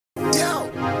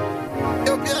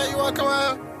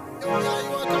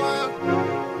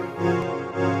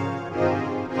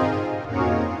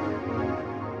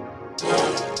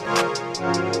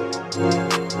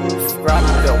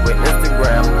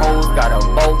got a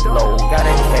boatload. Got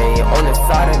a K on the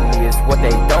side of me, it's what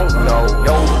they don't know.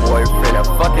 Yo boyfriend a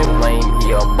fucking lame,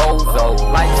 he a bozo.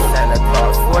 Like Santa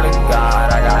Claus, swear to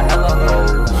God, I got hella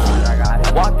hoes.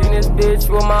 Walked in this bitch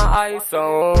with my ice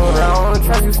on. I don't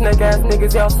trust you snake ass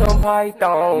niggas, y'all some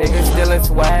python. Niggas stealing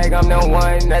swag, I'm the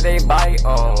one that they bite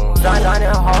on. Shining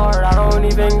hard, I don't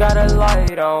even got a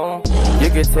light on. You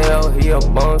can tell he a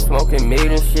bum, smoking meat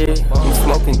and shit. He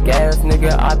smoking gas,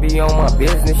 nigga, I be on my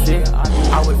business shit.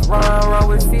 I was riding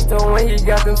with Cito when he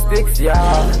got them sticks,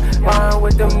 y'all. Riding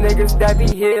with them niggas that be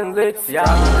hitting licks, y'all.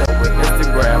 With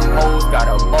Instagram hoes, got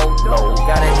a boatload.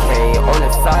 Got a K on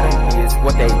the side of me, it's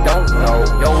what they don't know.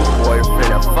 Yo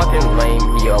boyfriend a fucking lame,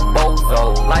 he a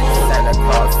bozo. Like Santa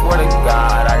Claus, swear to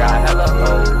God, I got hella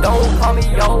hoes. Don't call me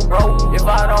yo bro, if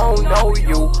I don't know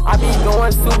you. I be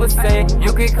going Super Saiyan,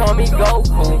 you can call me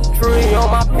Goku. Tree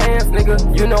on my pants,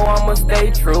 nigga, you know I'ma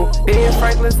stay true. Ben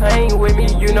Franklin's hang with me,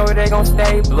 you know they gon'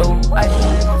 stay blue. Ay,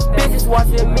 bitches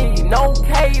watching me, no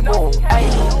cable. Ay,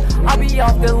 I be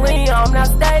off the lean, I'm not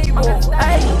stable.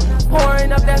 Ay,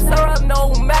 pouring up that syrup,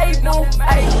 no maple.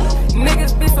 Ay,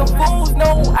 niggas be some fools,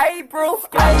 no April.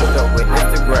 Ay, with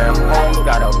Instagram hoes,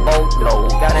 got a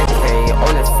boatload. Got a K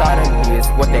on the side of me, it's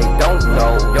what they don't